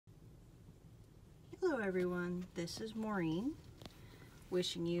everyone, this is Maureen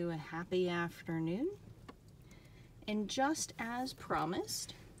wishing you a happy afternoon, and just as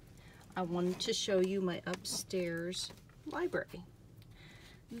promised I wanted to show you my upstairs library.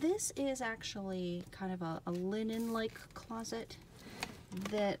 This is actually kind of a linen-like closet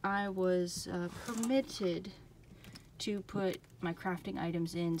that I was permitted to put my crafting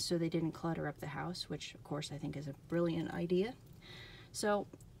items in so they didn't clutter up the house, which of course I think is a brilliant idea. So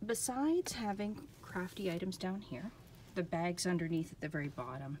besides having crafty items down here, the bags underneath at the very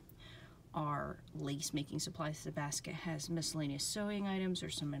bottom are lace making supplies. The basket has miscellaneous sewing items or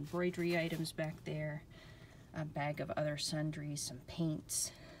some embroidery items back there, a bag of other sundries, some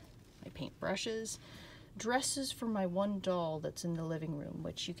paints, my paint brushes, dresses for my one doll that's in the living room,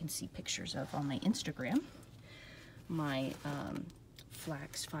 which you can see pictures of on my Instagram, my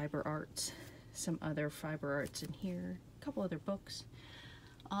flax fiber arts, some other fiber arts in here, a couple other books.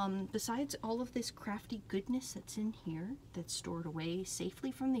 Besides all of this crafty goodness that's in here that's stored away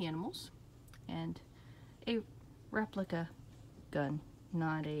safely from the animals, and a replica gun,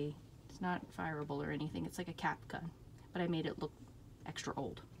 it's not fireable or anything, it's like a cap gun, but I made it look extra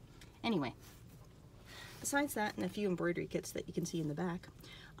old. Anyway, besides that and a few embroidery kits that you can see in the back,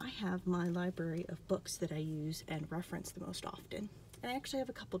 I have my library of books that I use and reference the most often. And I actually have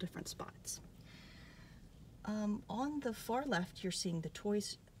a couple different spots. On the far left, you're seeing the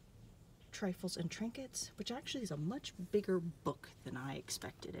Toys, Trifles, and Trinkets, which actually is a much bigger book than I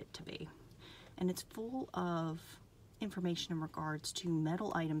expected it to be. And it's full of information in regards to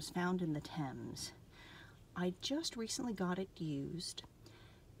metal items found in the Thames. I just recently got it used,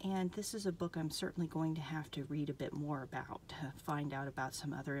 and this is a book I'm certainly going to have to read a bit more about to find out about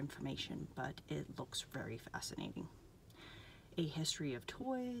some other information, but it looks very fascinating. A History of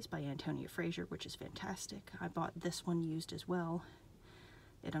Toys by Antonia Fraser, which is fantastic. I bought this one used as well.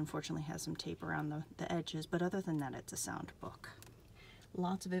 It unfortunately has some tape around the edges, but other than that, it's a sound book.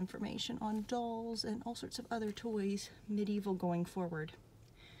 Lots of information on dolls and all sorts of other toys, medieval going forward.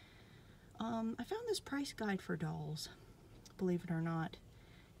 I found this price guide for dolls, believe it or not,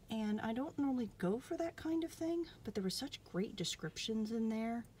 and I don't normally go for that kind of thing, but there were such great descriptions in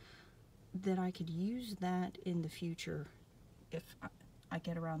there that I could use that in the future if I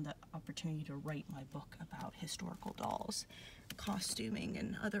get around the opportunity to write my book about historical dolls, costuming,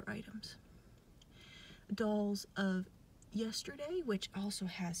 and other items. Dolls of Yesterday, which also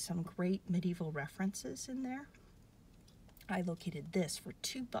has some great medieval references in there. I located this for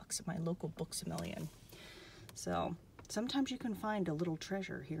 $2 at my local Books A Million. So sometimes you can find a little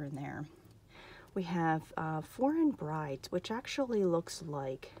treasure here and there. We have Foreign Brides, which actually looks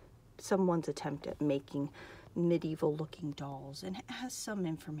like someone's attempt at making medieval looking dolls, and it has some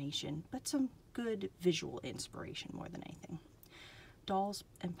information, but some good visual inspiration more than anything. Dolls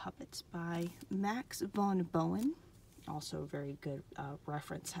and Puppets by Max von Bowen, also very good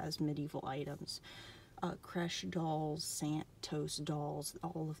reference, has medieval items, creche dolls, Santos dolls,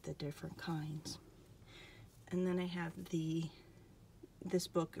 all of the different kinds. And then I have this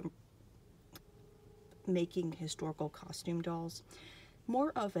book, Making Historical Costume Dolls.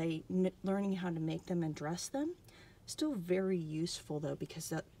 More of a learning how to make them and dress them. Still very useful though,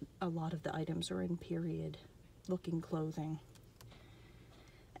 because a lot of the items are in period looking clothing.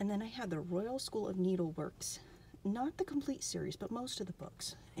 And then I have the Royal School of Needleworks, not the complete series, but most of the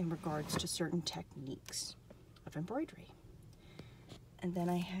books in regards to certain techniques of embroidery. And then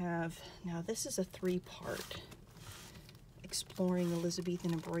I have, now this is a 3-part, Exploring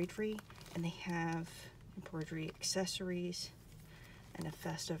Elizabethan Embroidery, and they have embroidery accessories and a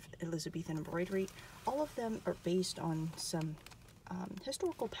festive Elizabethan embroidery. All of them are based on some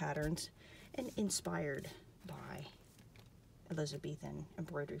historical patterns and inspired by Elizabethan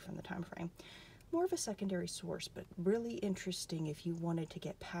embroidery from the time frame. More of a secondary source, but really interesting if you wanted to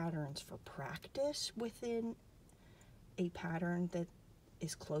get patterns for practice within a pattern that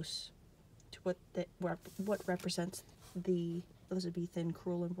is close to what represents the Elizabethan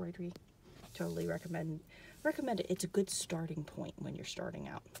crewel embroidery. Totally recommend it. It's a good starting point when you're starting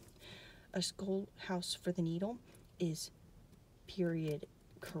out. A Schoolhouse for the Needle is period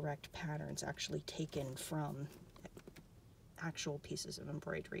correct patterns actually taken from actual pieces of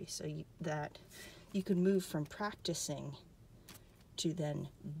embroidery, so that you can move from practicing to then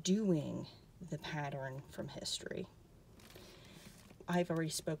doing the pattern from history. I've already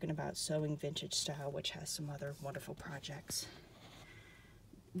spoken about Sewing Vintage Style, which has some other wonderful projects.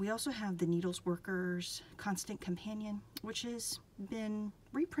 We also have the Needles Workers Constant Companion, which has been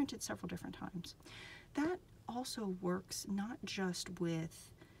reprinted several different times. That also works not just with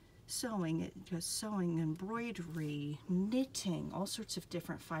sewing, embroidery, knitting, all sorts of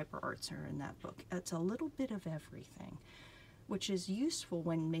different fiber arts are in that book. It's a little bit of everything, which is useful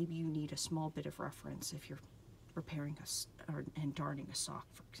when maybe you need a small bit of reference if you're repairing and darning a sock,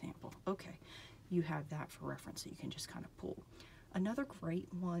 for example. Okay, you have that for reference that you can just kind of pull. Another great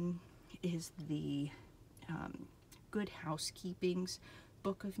one is the Good Housekeeping's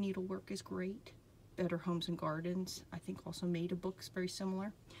Book of Needlework is great. Better Homes and Gardens, I think, also made a book very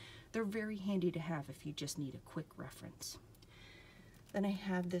similar. They're very handy to have if you just need a quick reference. Then I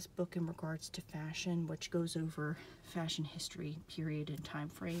have this book in regards to fashion, which goes over fashion history, period, and time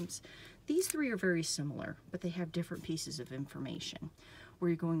frames. These three are very similar, but they have different pieces of information. Where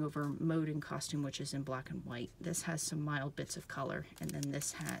you're going over mode and costume, which is in black and white. This has some mild bits of color, and then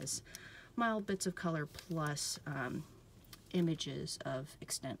this has mild bits of color plus images of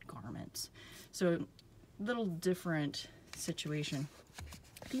extant garments. So little different situation.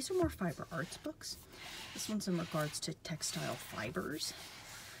 These are more fiber arts books. This one's in regards to textile fibers.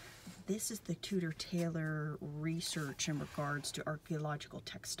 This is the Tudor Taylor research in regards to archaeological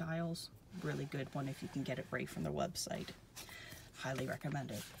textiles. Really good one if you can get it right from their website. Highly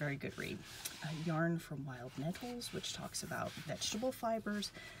recommended. Very good read. Yarn from Wild Nettles, which talks about vegetable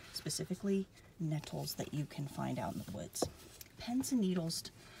fibers, specifically nettles that you can find out in the woods. Pens and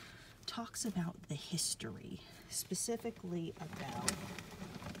Needles talks about the history, specifically about,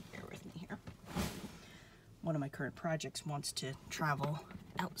 bear with me here, one of my current projects wants to travel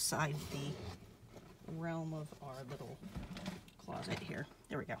outside the realm of our little closet here.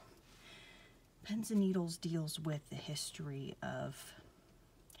 There we go. Pens and Needles deals with the history of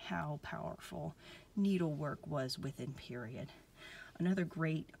how powerful needlework was within period. Another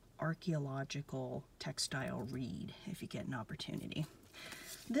great archaeological textile read if you get an opportunity.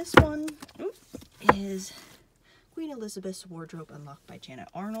 This one is Queen Elizabeth's Wardrobe Unlocked by Janet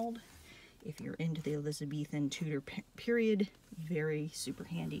Arnold. If you're into the Elizabethan Tudor period, very super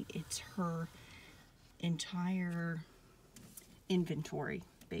handy. It's her entire inventory,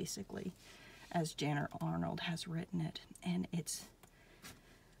 basically, as Janet Arnold has written it, and it's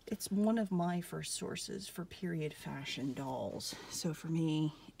one of my first sources for period fashion dolls. So for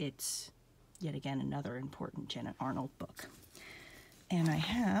me, it's yet again another important Janet Arnold book. And I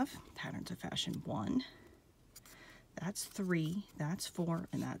have Patterns of Fashion 1, that's 3, that's 4,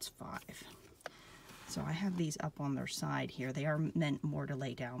 and that's 5. So I have these up on their side here. They are meant more to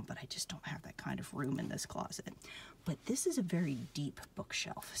lay down, but I just don't have that kind of room in this closet. But this is a very deep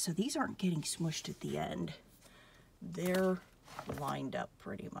bookshelf, so these aren't getting smushed at the end. They're lined up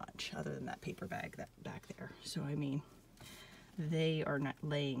pretty much, other than that paper bag that back there. So I mean, they are not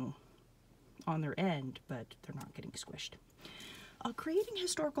laying on their end, but they're not getting squished. Creating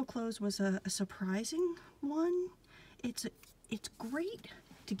historical clothes was a surprising one. It's great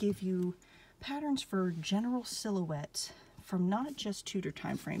to give you patterns for general silhouettes from not just Tudor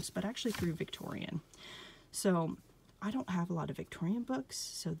time frames, but actually through Victorian. So I don't have a lot of Victorian books,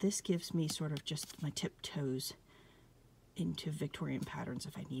 so this gives me sort of just my tiptoes into Victorian patterns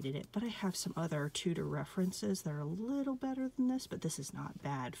if I needed it. But I have some other Tudor references that are a little better than this, but this is not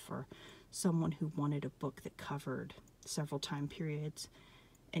bad for someone who wanted a book that covered several time periods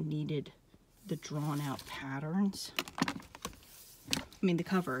and needed the drawn out patterns. I mean, the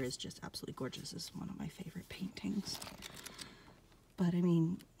cover is just absolutely gorgeous. It's one of my favorite paintings. But I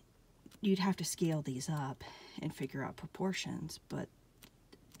mean, you'd have to scale these up and figure out proportions, but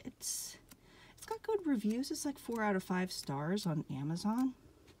it's got good reviews. It's like 4 out of 5 stars on Amazon.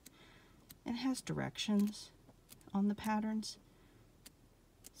 It has directions on the patterns.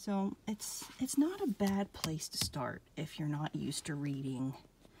 So it's not a bad place to start if you're not used to reading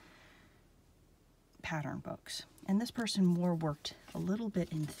pattern books. And this person more worked a little bit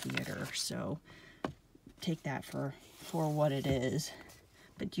in theater, so take that for what it is.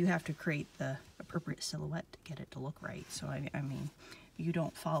 But you have to create the appropriate silhouette to get it to look right. So I mean, if you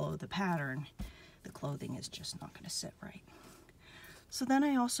don't follow the pattern, the clothing is just not going to sit right. So then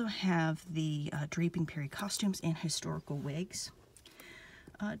I also have the draping period costumes and historical wigs.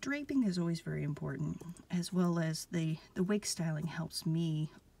 Draping is always very important, as well as the wig styling helps me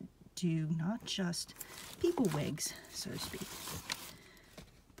do not just people wigs, so to speak,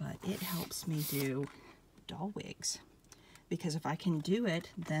 but it helps me do doll wigs. Because if I can do it,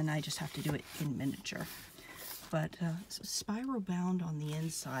 then I just have to do it in miniature. But spiral bound on the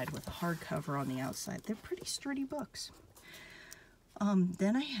inside with a hardcover on the outside. They're pretty sturdy books.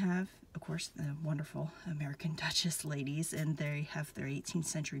 Then I have, of course, the wonderful American Duchess ladies, and they have their 18th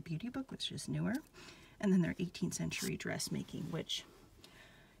century beauty book, which is newer, and then their 18th century dressmaking, which,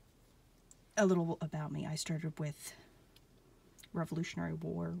 a little about me, I started with Revolutionary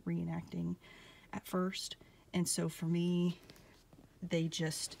War reenacting at first. And so for me, they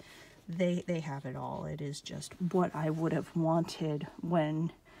just, they have it all. It is just what I would have wanted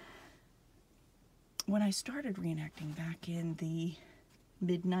when I started reenacting back in the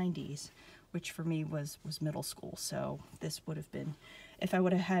mid-90s, which for me was middle school. So this would have been, if I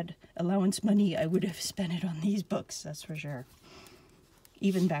would have had allowance money, I would have spent it on these books, that's for sure.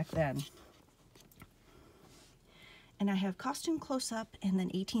 Even back then. And I have Costume Close-Up and then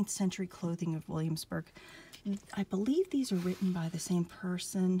 18th Century Clothing of Williamsburg. I believe these are written by the same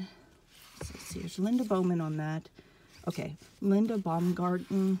person. Let's see, there's Linda Bowman on that. Okay, Linda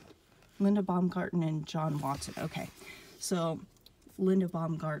Baumgarten and John Watson. Okay, so Linda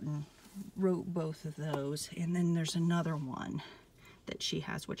Baumgarten wrote both of those, and then there's another one that she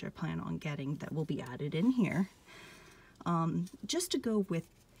has, which I plan on getting, that will be added in here, just to go with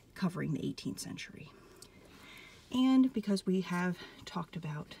covering the 18th century. And because we have talked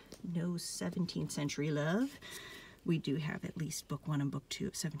about no 17th century love, we do have at least book 1 and book 2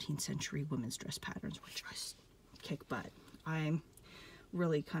 of 17th century women's dress patterns, which I kick butt. I'm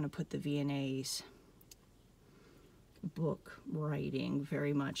really kind of put the V&A's book writing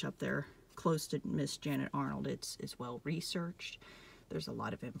very much up there, close to Miss Janet Arnold. It's well researched. There's a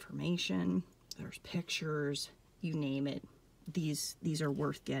lot of information. There's pictures, you name it. These are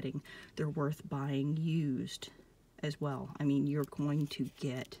worth getting. They're worth buying used as well. I mean, you're going to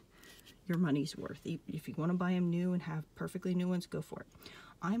get your money's worth. If you want to buy them new and have perfectly new ones, go for it.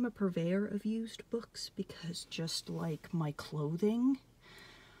 I'm a purveyor of used books because just like my clothing,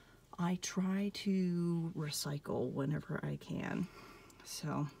 I try to recycle whenever I can.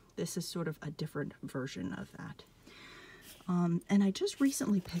 So this is sort of a different version of that. And I just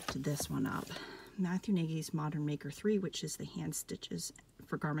recently picked this one up. Matthew Nagy's Modern Maker 3, which is the hand stitches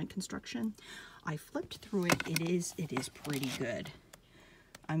for garment construction. I flipped through it. It is pretty good.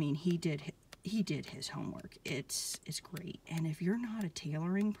 I mean, he did his homework. It's great. And if you're not a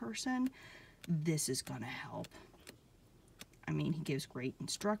tailoring person, this is gonna help. I mean, he gives great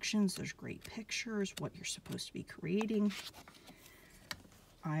instructions. There's great pictures, what you're supposed to be creating.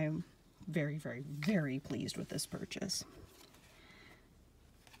 I'm very, very, very pleased with this purchase.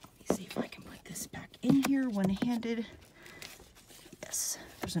 Let me see if I can put this back in here one-handed. Yes,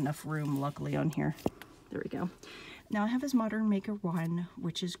 there's enough room, luckily, on here. There we go. Now I have his Modern Maker 1,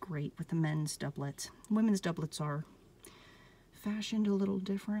 which is great with the men's doublets. Women's doublets are fashioned a little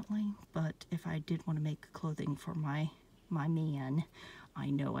differently, but if I did want to make clothing for my man,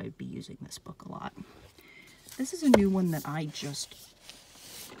 I know I'd be using this book a lot. This is a new one that I just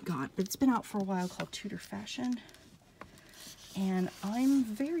got, but it's been out for a while, called Tudor Fashion. And I'm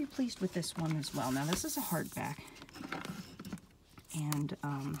very pleased with this one as well. Now this is a hardback. And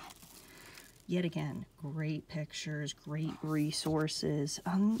yet again, great pictures, great resources.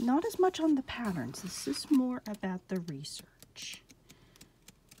 Not as much on the patterns. This is more about the research.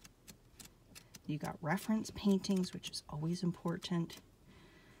 You got reference paintings, which is always important.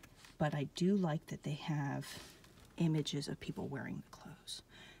 But I do like that they have images of people wearing the clothes.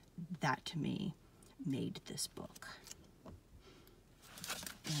 That, to me, made this book.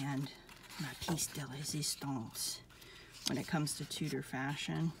 And ma piece de résistance. When it comes to Tudor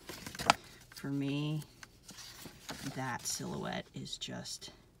fashion, for me, that silhouette is just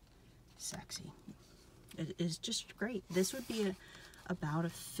sexy. It is just great. This would be about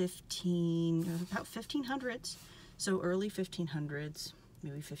 1500s, so early 1500s,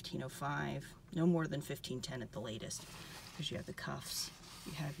 maybe 1505, no more than 1510 at the latest, because you have the cuffs,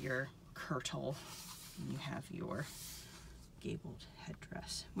 you have your kirtle, and you have your gabled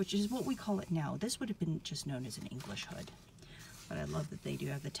headdress, which is what we call it now. This would have been just known as an English hood, but I love that they do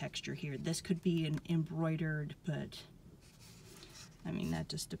have the texture here. This could be an embroidered, but I mean, that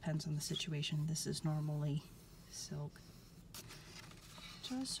just depends on the situation. This is normally silk.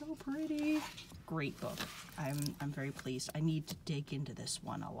 Just so pretty. Great book. I'm very pleased. I need to dig into this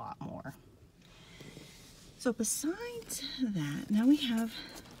one a lot more. So besides that, now we have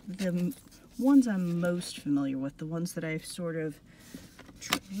the ones I'm most familiar with, the ones that I've sort of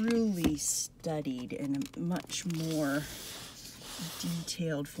truly studied in a much more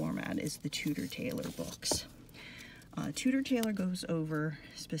detailed format, is the Tudor Tailor books. Tudor Tailor goes over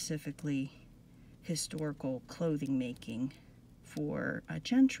specifically historical clothing making for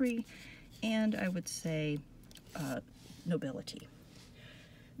gentry and I would say nobility.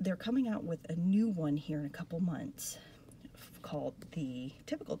 They're coming out with a new one here in a couple months called the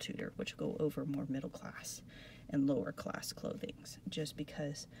Typical Tudor, which will go over more middle class and lower class clothings, just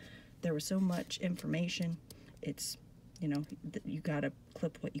because there was so much information. It's you know, you gotta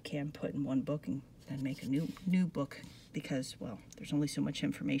clip what you can put in one book and then make a new book, because, well, there's only so much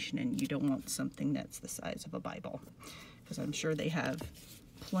information, and you don't want something that's the size of a Bible, because I'm sure they have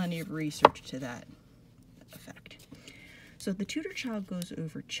plenty of research to that effect. So the Tutor Child goes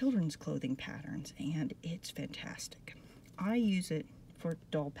over children's clothing patterns, and it's fantastic. I use it for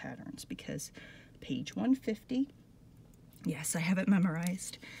doll patterns because page 150, yes, I have it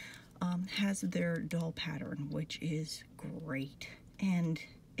memorized, has their doll pattern, which is great, and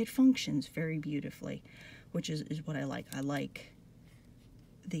it functions very beautifully, which is what I like. I like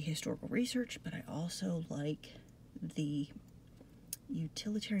the historical research, but I also like the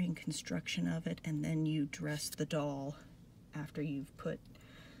utilitarian construction of it, and then you dress the doll after you've put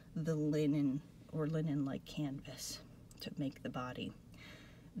the linen or linen-like canvas to make the body.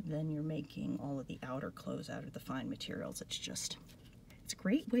 Then you're making all of the outer clothes out of the fine materials. It's a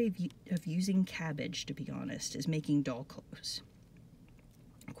great way of using cabbage, to be honest, is making doll clothes.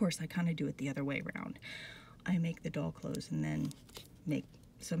 Of course, I kind of do it the other way around. I make the doll clothes and then make,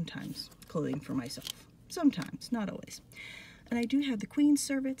 sometimes, clothing for myself. Sometimes, not always. And I do have the Queen's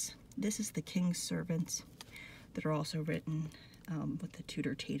servants. This is the King's servants that are also written with the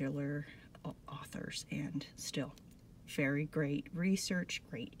Tudor Taylor authors, and still very great research,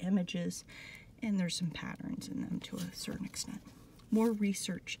 great images, and there's some patterns in them to a certain extent. More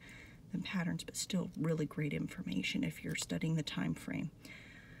research than patterns, but still really great information if you're studying the time frame.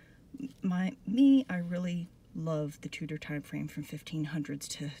 I really love the Tudor time frame from 1500s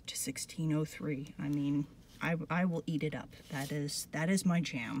to 1603. I mean, I will eat it up. That is my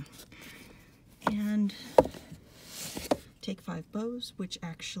jam. And Take 5 Bows, which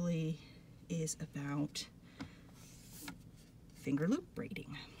actually is about finger loop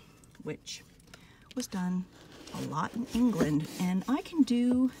braiding, which was done a lot in England, and I can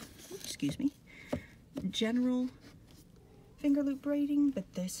do, excuse me, general finger loop braiding,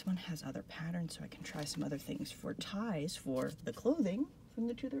 but this one has other patterns, so I can try some other things for ties for the clothing from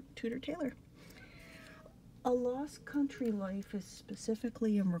the Tudor Taylor. A Lost Country Life is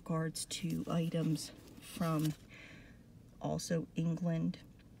specifically in regards to items from also England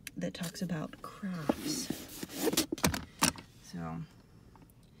that talks about crafts. So,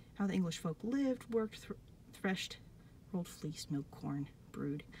 how the English folk lived, worked, threshed, rolled fleece, milk, corn,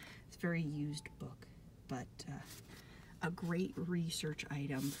 brewed. It's a very used book, but a great research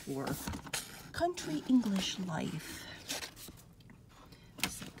item for country English life. I'll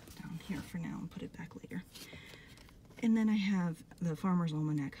set that down here for now and put it back later. And then I have the Farmer's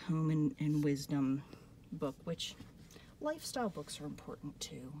Almanac Home and Wisdom book, which lifestyle books are important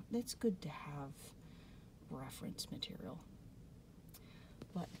too. It's good to have reference material.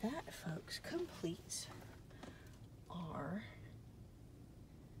 But that, folks, completes our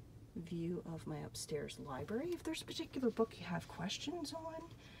view of my upstairs library. If there's a particular book you have questions on,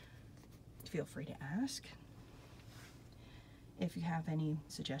 feel free to ask. If you have any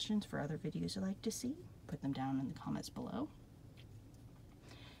suggestions for other videos you'd like to see, put them down in the comments below.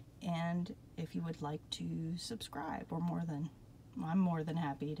 And if you would like to subscribe, I'm more than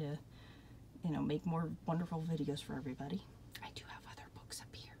happy to, make more wonderful videos for everybody. I do have other books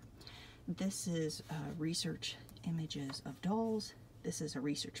up here. This is research images of dolls. This is a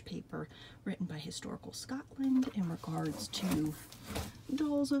research paper written by Historical Scotland in regards to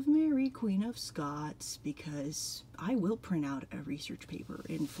dolls of Mary, Queen of Scots, because I will print out a research paper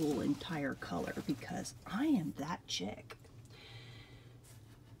in full entire color because I am that chick.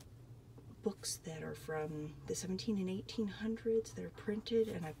 Books that are from the 17 and 1800s that are printed,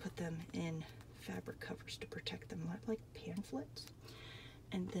 and I put them in fabric covers to protect them, like pamphlets.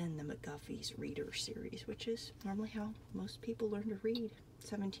 And then the McGuffey's Reader series, which is normally how most people learn to read,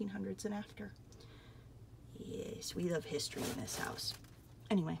 1700s and after. Yes, we love history in this house.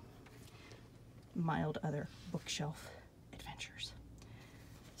 Anyway, mild other bookshelf adventures.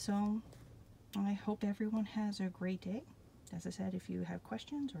 So, I hope everyone has a great day. As I said, if you have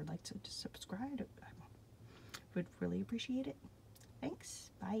questions or would like to subscribe, I would really appreciate it.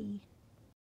 Thanks. Bye.